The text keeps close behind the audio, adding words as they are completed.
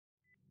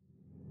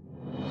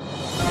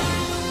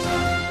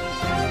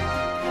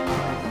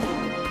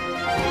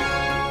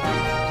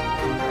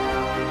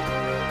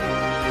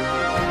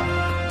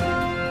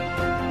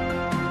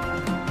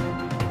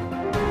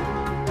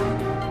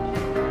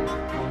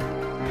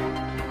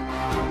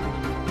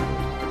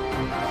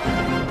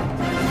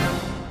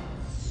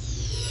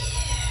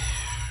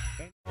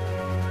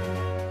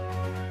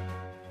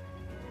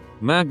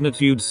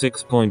Magnitude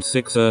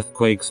 6.6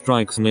 earthquake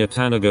strikes near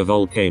Tanaga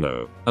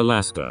Volcano,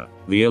 Alaska.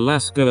 The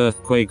Alaska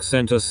Earthquake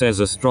Center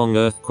says a strong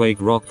earthquake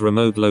rocked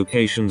remote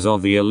locations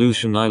of the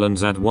Aleutian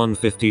Islands at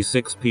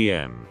 1:56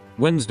 p.m.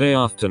 Wednesday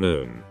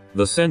afternoon.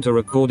 The center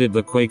recorded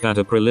the quake at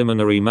a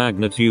preliminary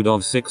magnitude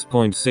of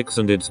 6.6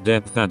 and its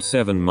depth at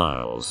 7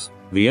 miles.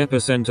 The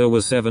epicenter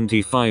was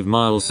 75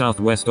 miles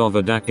southwest of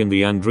Adak in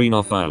the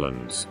Andreanof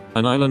Islands,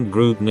 an island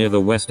group near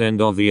the west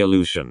end of the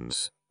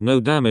Aleutians. No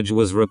damage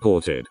was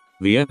reported.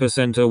 The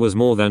epicenter was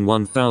more than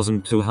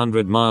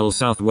 1,200 miles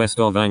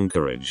southwest of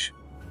Anchorage.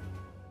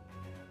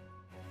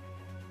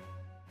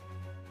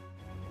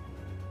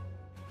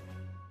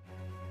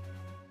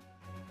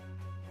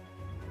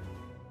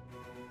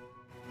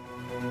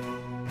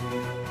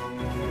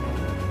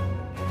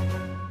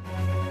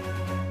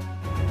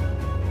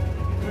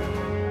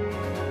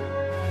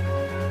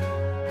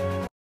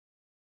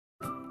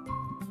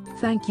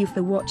 Thank you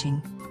for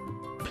watching.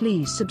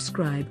 Please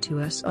subscribe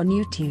to us on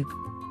YouTube.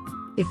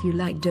 If you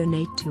like,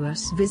 donate to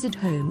us, visit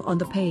home on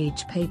the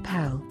page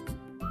PayPal.